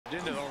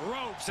Into the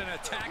ropes and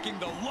attacking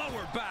the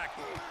lower back.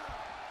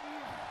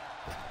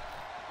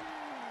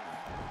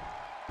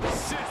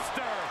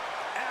 Sister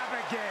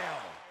Abigail.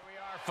 Here we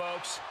are,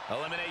 folks.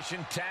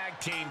 Elimination tag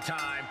team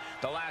time.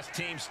 The last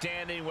team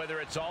standing, whether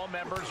it's all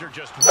members or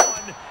just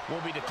one,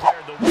 will be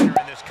declared the winner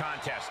in this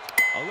contest.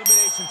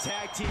 Elimination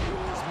tag team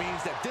rules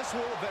means that this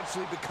will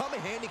eventually become a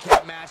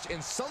handicap match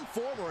in some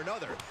form or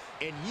another,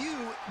 and you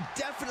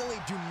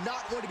definitely do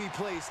not want to be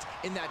placed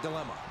in that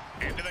dilemma.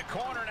 Into the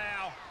corner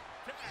now.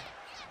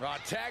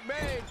 Tag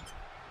made.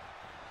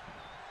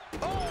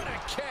 Oh, and a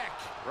kick.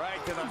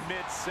 Right to the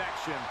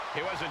midsection.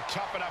 He wasn't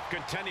tough enough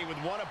contending with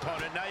one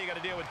opponent. Now you got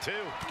to deal with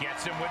two.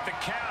 Gets him with the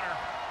counter.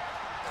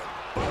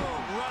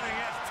 Boom, running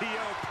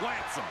STO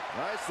plants him.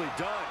 Nicely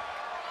done.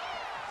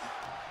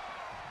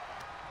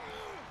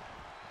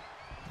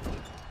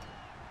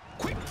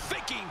 Quick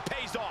thinking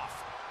pays off.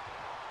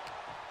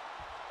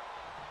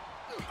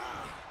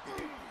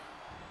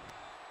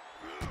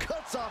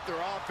 Cuts off their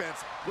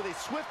offense with a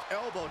swift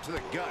elbow to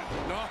the gut.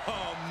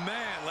 Oh,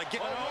 man. Like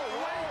get. Wait.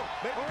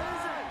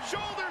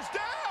 Shoulders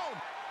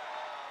down.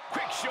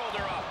 Quick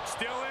shoulder up.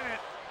 Still in it.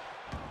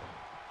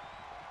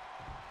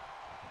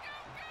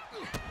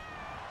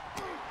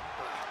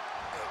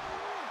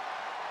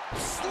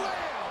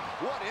 Slam!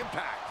 What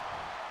impact.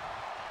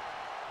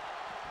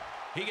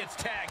 He gets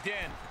tagged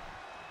in.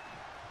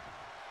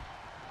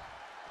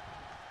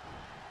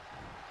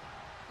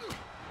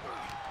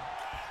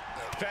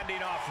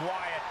 Fending off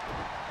Wyatt.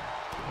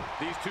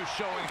 These two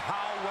showing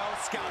how well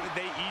scouted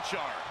they each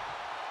are.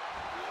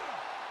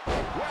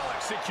 Well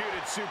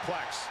executed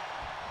suplex.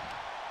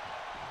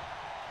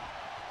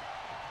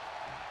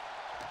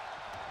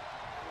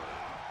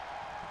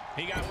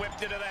 He got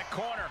whipped into that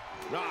corner.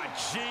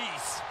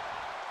 Jeez.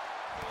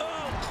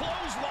 Oh,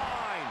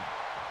 clothesline.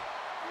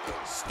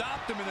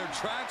 Stopped them in their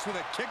tracks with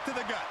a kick to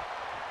the gut.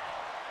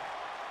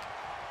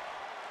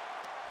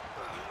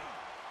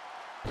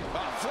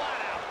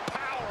 Flat out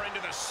power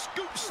into the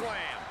scoop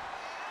slam.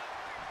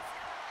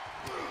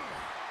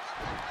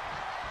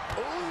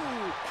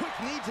 Ooh, quick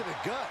knee to the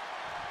gut.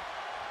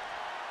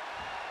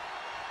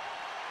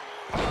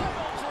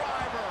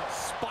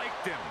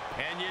 Spiked him.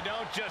 And you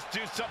don't just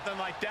do something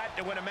like that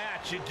to win a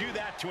match. You do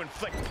that to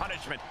inflict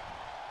punishment.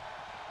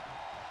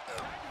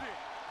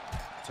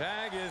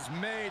 Tag is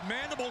made.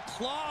 Mandible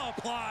claw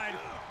applied.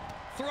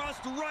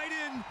 Thrust right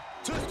in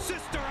to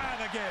Sister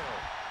Abigail.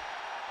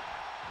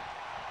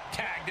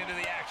 Tagged into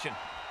the action.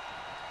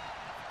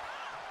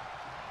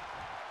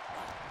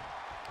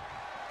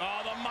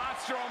 Oh, the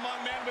monster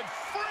among men with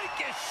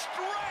freakish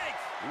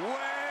strength.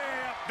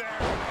 Way up there.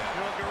 You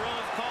know what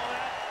gorillas call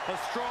that? A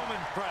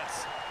Strowman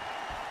press.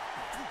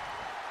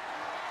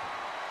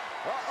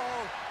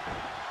 Uh-oh.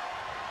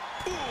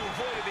 Ooh,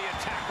 avoided the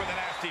attack with a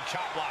nasty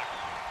chop block.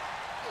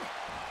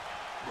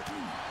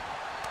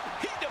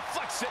 He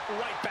deflects it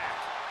right back.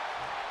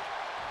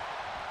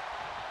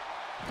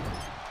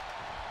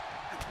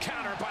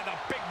 Countered by the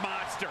big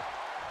monster.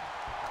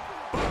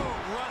 Boom,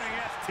 running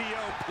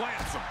STO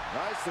plants him.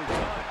 Nicely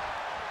done.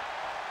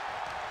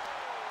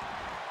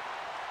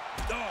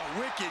 Oh,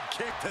 wicked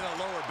kick to the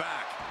lower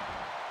back.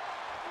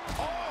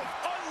 Oh,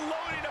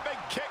 unloading a big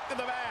kick to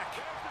the back.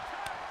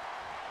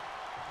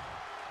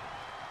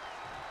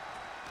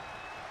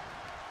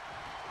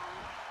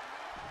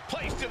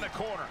 Placed in the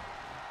corner.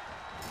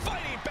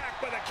 Fighting back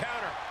with a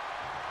counter.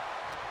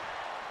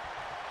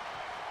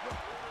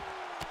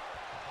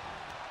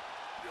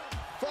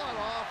 Fought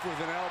off with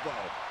an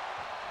elbow.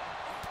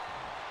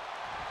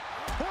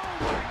 Oh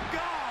my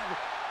God!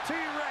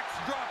 T-Rex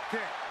drop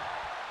kick.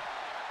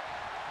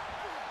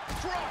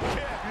 Drop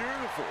kick.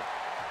 Beautiful.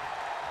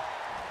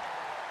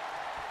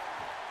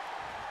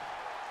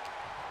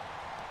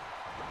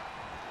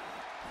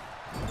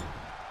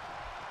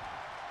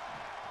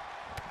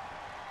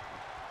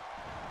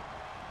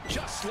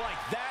 Just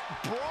like that,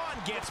 Braun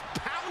gets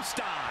pounced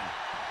on.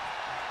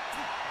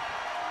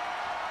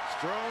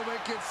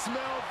 Strowman can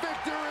smell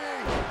victory.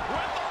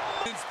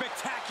 In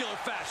spectacular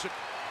fashion.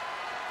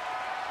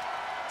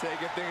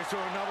 Taking things to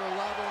another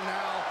level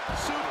now.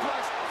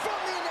 Suplex from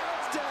the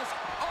announce desk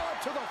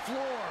onto the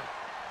floor.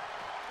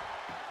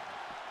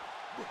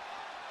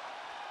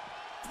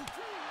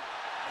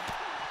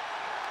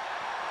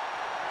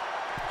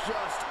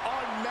 Just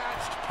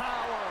unmatched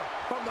power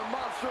from the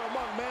monster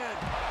among men.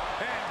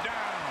 And down.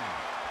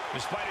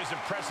 Despite his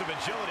impressive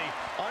agility,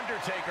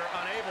 Undertaker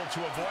unable to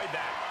avoid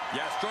that.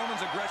 Yeah,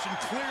 Strowman's aggression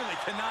clearly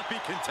cannot be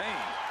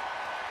contained.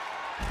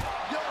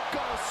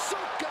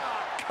 Yokosuka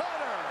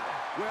cutter.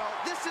 Well,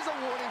 this is a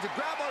warning to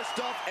grab our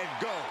stuff and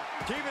go.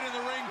 Keep it in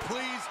the ring,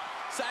 please.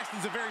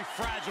 Saxton's a very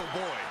fragile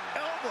boy.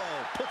 Elbow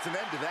puts an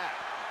end to that.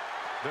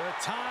 The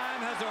time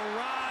has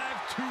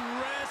arrived to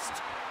rest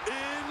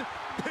in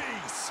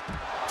peace.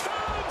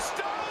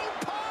 Tombstone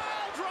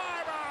pile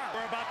driver.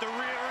 We're about to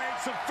rearrange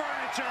some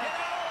furniture.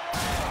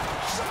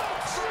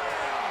 Through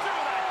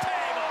the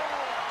table.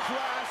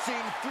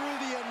 Crashing through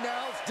the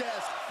announce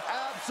desk.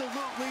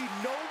 Absolutely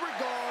no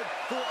regard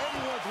for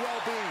anyone's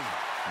well-being.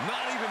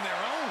 Not even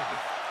their own.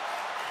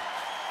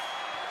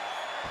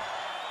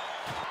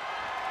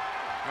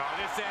 Oh,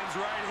 this ends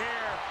right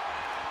here.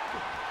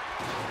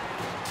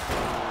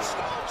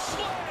 Smoke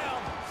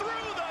slam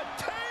through the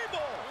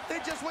table. They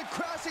just went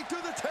crashing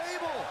through the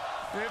table.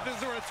 If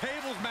this were a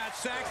tables match,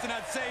 Saxton,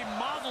 I'd say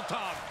mazel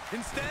tov.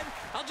 Instead,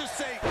 I'll just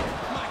say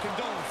my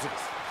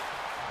condolences.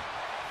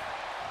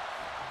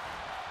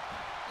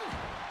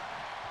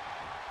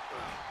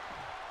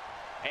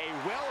 A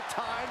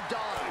well-timed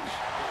dodge.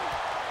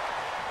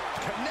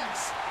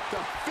 Connects the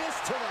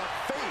fist to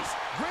the face.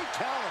 Great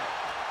counter.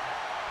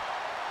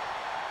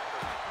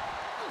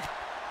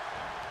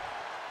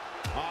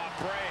 Oh,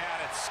 Bray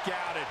had it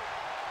scouted.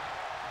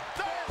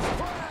 There's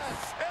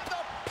press and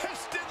the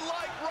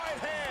piston-like right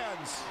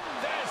hands.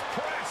 There's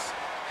press.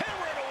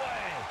 Hammer it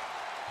away.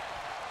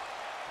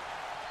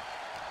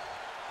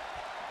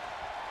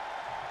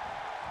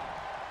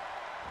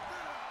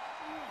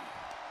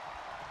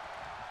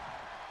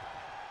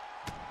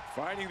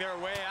 Fighting their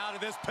way out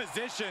of this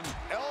position.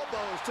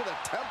 Elbows to the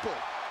temple.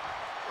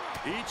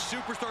 Each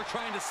superstar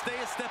trying to stay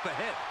a step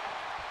ahead.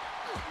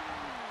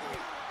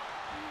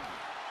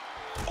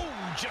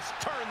 Oh, just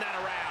turn that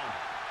around.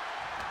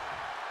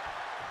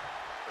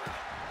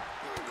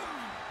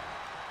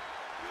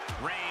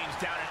 Reigns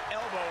down an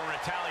elbow in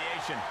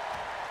retaliation.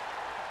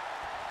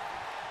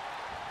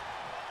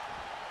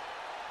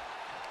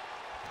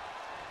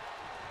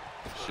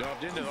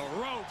 Shoved into the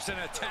ropes and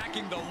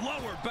attacking the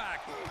lower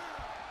back.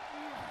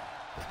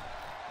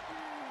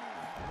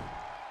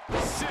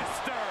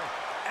 Sister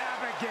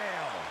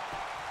Abigail.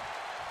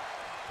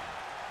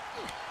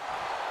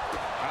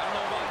 I don't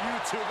know about you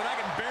two, but I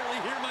can barely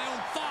hear my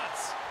own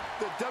thoughts.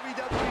 The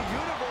WWE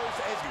Universe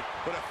as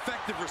But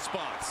effective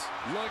response.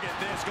 Look at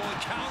this, going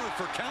counter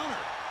for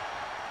counter.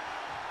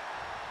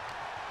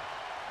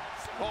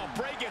 Oh,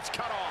 Bray gets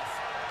cut off.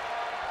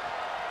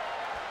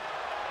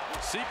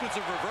 Sequence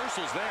of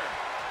reversals there.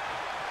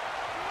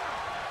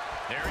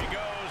 There he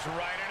goes,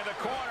 right into the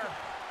corner.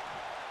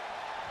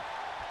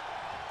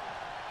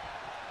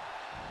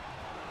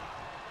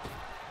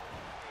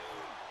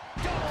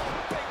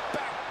 big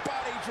back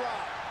body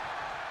drop.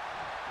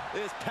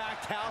 This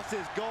packed house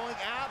is going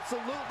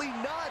absolutely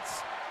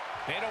nuts.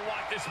 They don't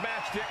want this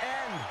match to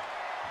end.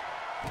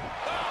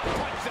 Oh,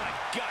 punch to the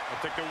gut. I'll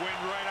take the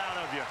wind right out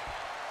of you.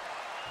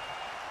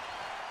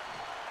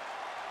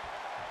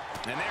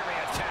 And there he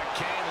attacked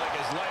Kane like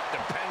his life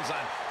depends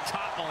on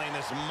toppling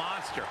this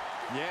monster.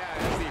 Yeah,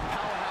 it's the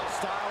powerhouse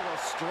style of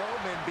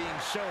Strowman being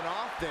shown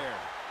off there.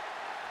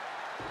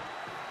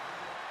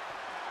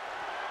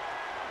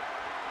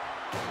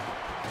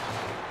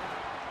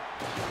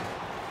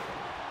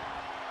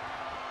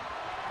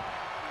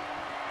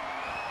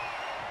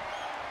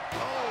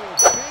 Oh,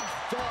 big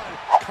thud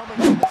coming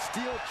from the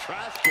steel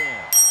trash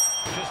can.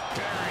 Just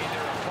burying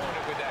their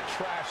opponent with that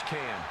trash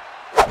can.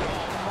 Oh,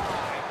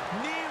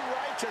 my. Knee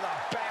right to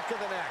the back of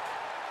the neck.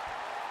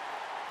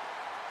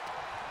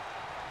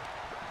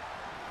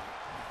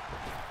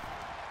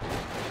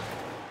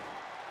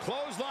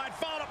 Clothesline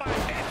followed by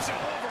it's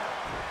over.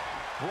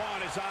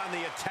 Braun is on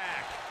the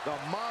attack. The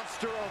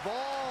monster of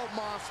all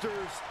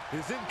monsters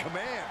is in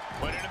command.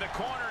 Put into the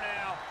corner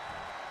now.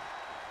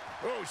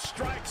 Oh,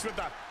 strikes with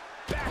the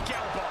back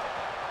elbow.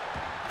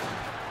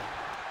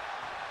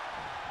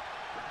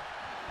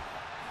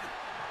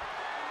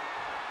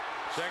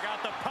 Check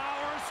out the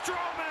power of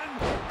Strowman.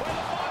 With the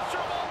monster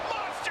of all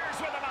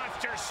monsters with a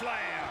monster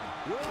slam.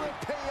 Will it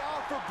pay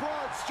off for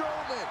Braun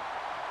Strowman?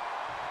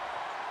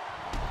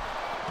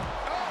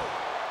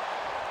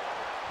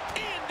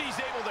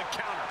 Able to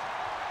counter.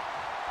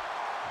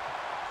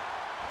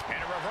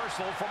 And a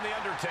reversal from The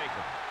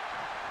Undertaker.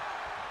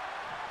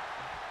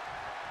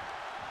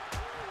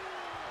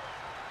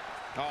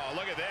 Oh,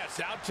 look at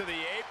this. Out to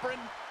the apron.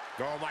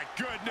 Oh, my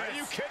goodness. Are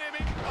you kidding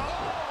me?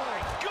 Oh,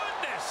 my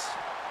goodness.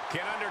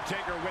 Can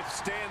Undertaker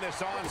withstand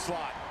this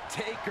onslaught?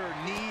 Taker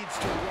needs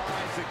to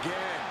rise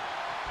again.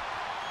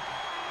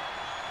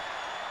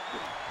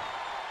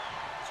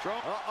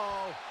 Strong.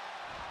 Uh-oh.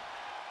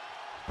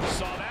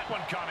 Saw that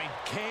one coming.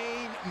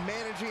 Kane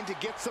managing to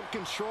get some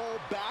control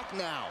back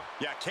now.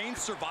 Yeah, Kane's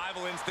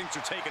survival instincts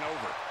are taking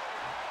over.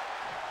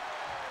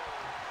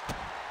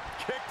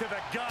 Kick to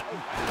the gut. Oh,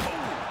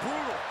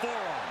 brutal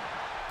forearm.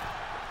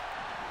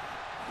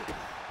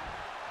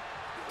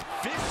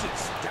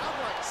 Vicious,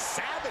 downright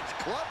savage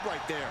club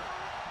right there.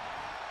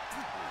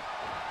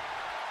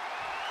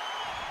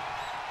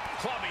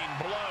 Clubbing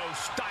blow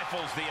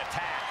stifles the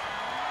attack.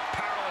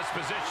 Powerless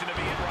position to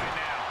be in right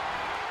now.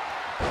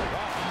 Oh,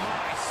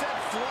 my, set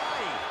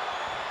flying.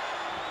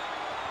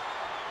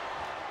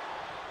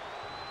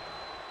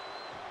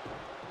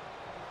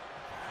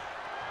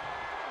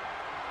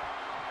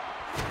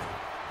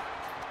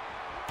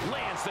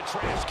 Lands the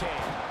trash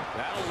can.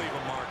 That'll leave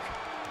a mark.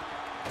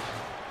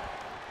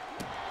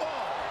 Oh,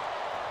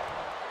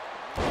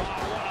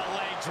 what a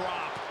leg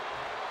drop.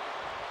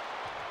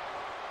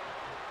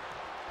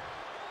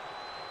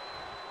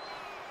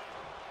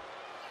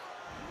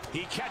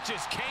 He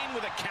catches Kane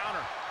with a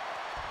counter.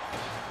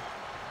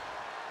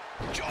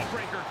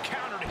 Jawbreaker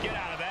counter to get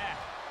out of that.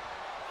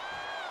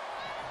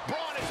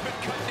 Braun has been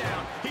cut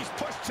down. He's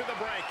pushed to the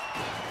break.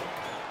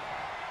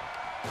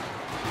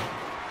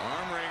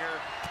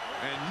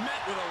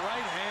 with a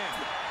right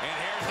hand. And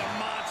here's the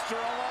monster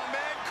of a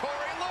man,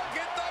 Corey. Look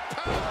at the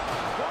power.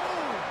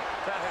 Boom!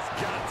 That has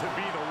got to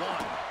be the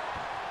one.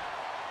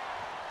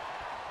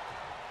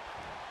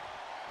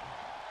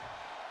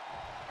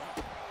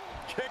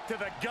 Kick to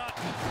the gut.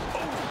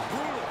 Oh,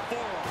 brutal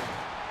forearm.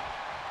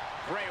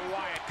 Bray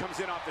Wyatt comes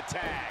in off the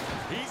tag.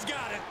 He's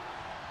got it.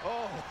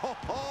 Oh, ho,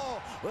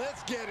 ho.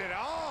 Let's get it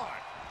on.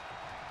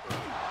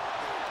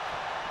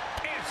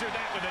 Answer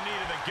that with a knee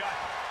to the gut.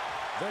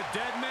 The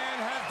dead man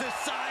has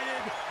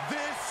decided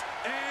this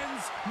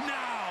ends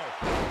now.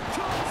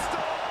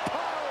 Tombstone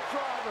pile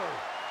driver.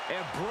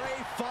 And Bray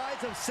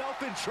finds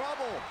himself in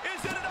trouble.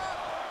 Is it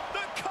enough?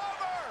 The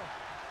cover.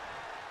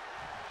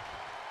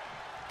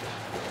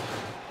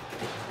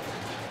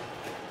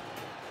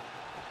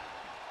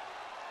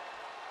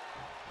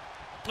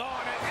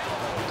 Oh, and an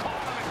elbow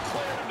caught him and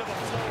cleared him to the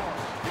floor.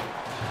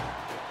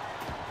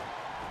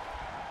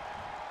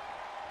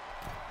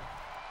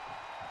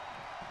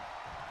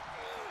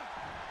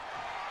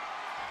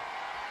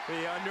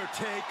 The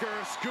Undertaker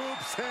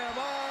scoops him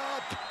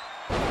up.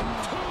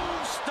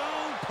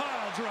 Tombstone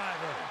pile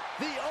driver.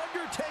 The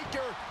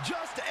Undertaker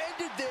just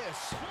ended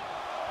this.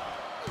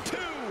 2.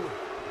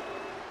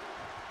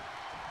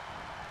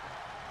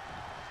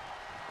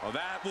 Well,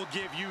 that will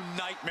give you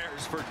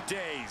nightmares for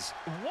days.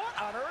 What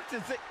on earth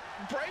is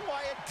Bray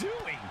Wyatt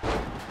doing?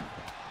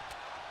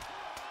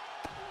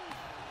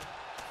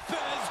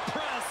 Fez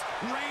press,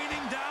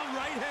 raining down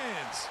right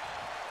hands.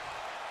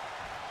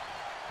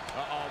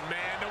 Uh-oh,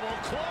 mandible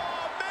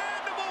claw,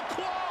 mandible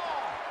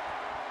claw!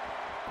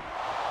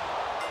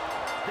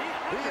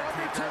 The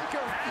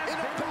Undertaker in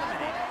a bad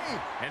way.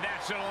 And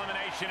that's an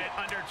elimination at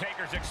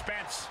Undertaker's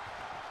expense.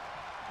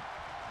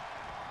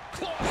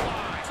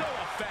 Clothesline, so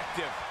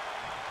effective.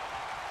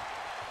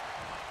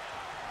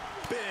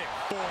 Big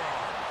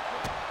forearm.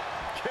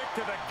 Kick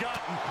to the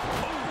gut.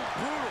 Oh,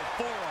 brutal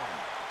forearm.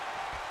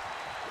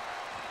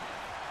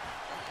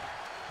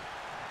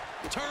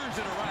 Turns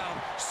it around.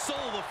 Sole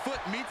of the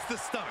foot meets the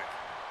stomach.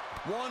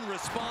 One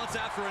response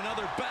after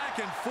another. Back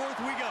and forth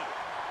we go.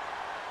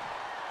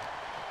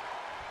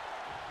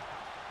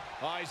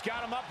 Oh, he's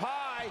got him up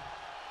high.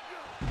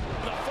 The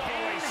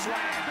following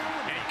slam.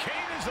 And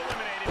Kane is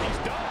eliminated.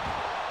 He's done.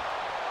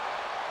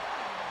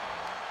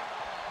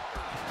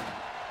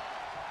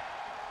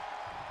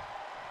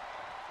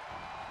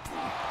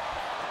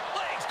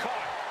 Legs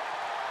caught.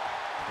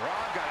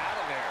 Braun got out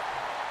of there.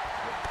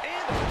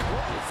 And the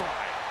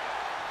clothesline.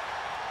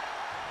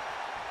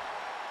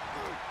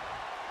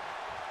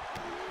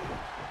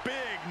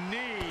 Big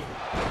knee.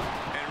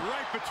 And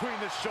right between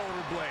the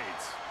shoulder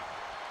blades.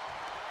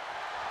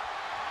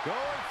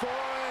 Going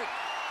for it.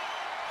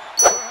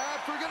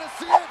 Perhaps we're going to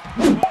see it.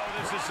 Oh,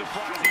 this is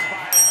surprising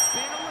violence.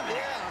 Being eliminated.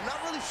 Yeah, I'm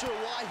not really sure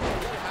why he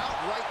let him out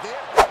right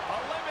there.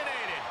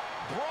 Eliminated.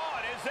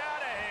 Braun is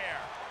out of here.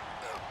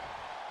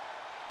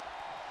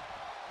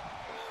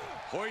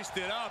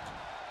 Hoisted up.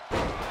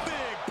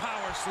 Big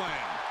power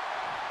slam.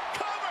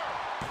 Cover.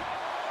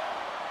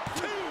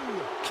 2.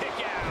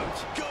 Kick out.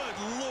 Good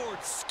Lord,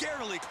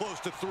 scarily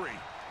close to 3.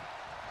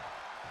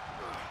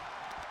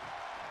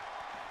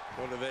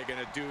 What are they going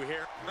to do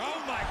here?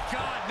 Oh, my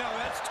God, no,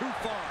 that's too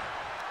far.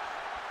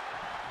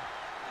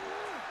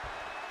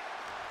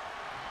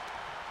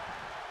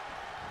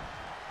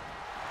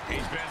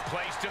 He's been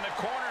placed in the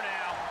corner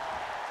now.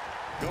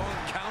 Going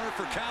counter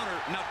for counter.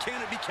 Now, can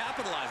it be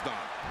capitalized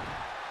on?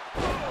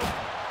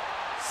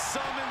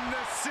 Summon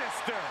the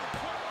sister.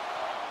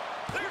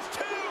 There's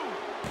 2.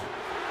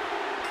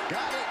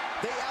 Got it.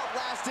 They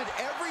outlasted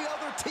every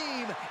other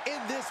team in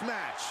this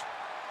match.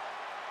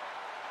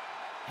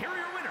 Here are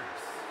your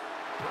winners,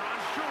 Braun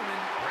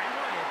Strowman, Bray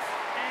Wyatt,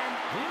 and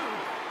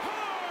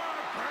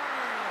Harper.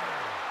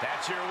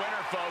 That's your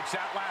winner, folks,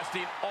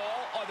 outlasting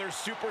all other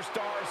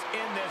superstars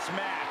in this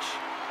match.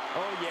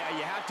 Oh, yeah,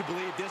 you have to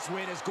believe this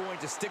win is going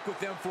to stick with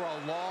them for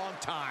a long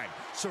time.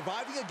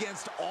 Surviving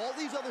against all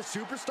these other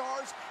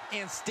superstars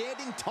and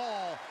standing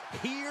tall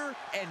here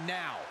and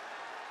now.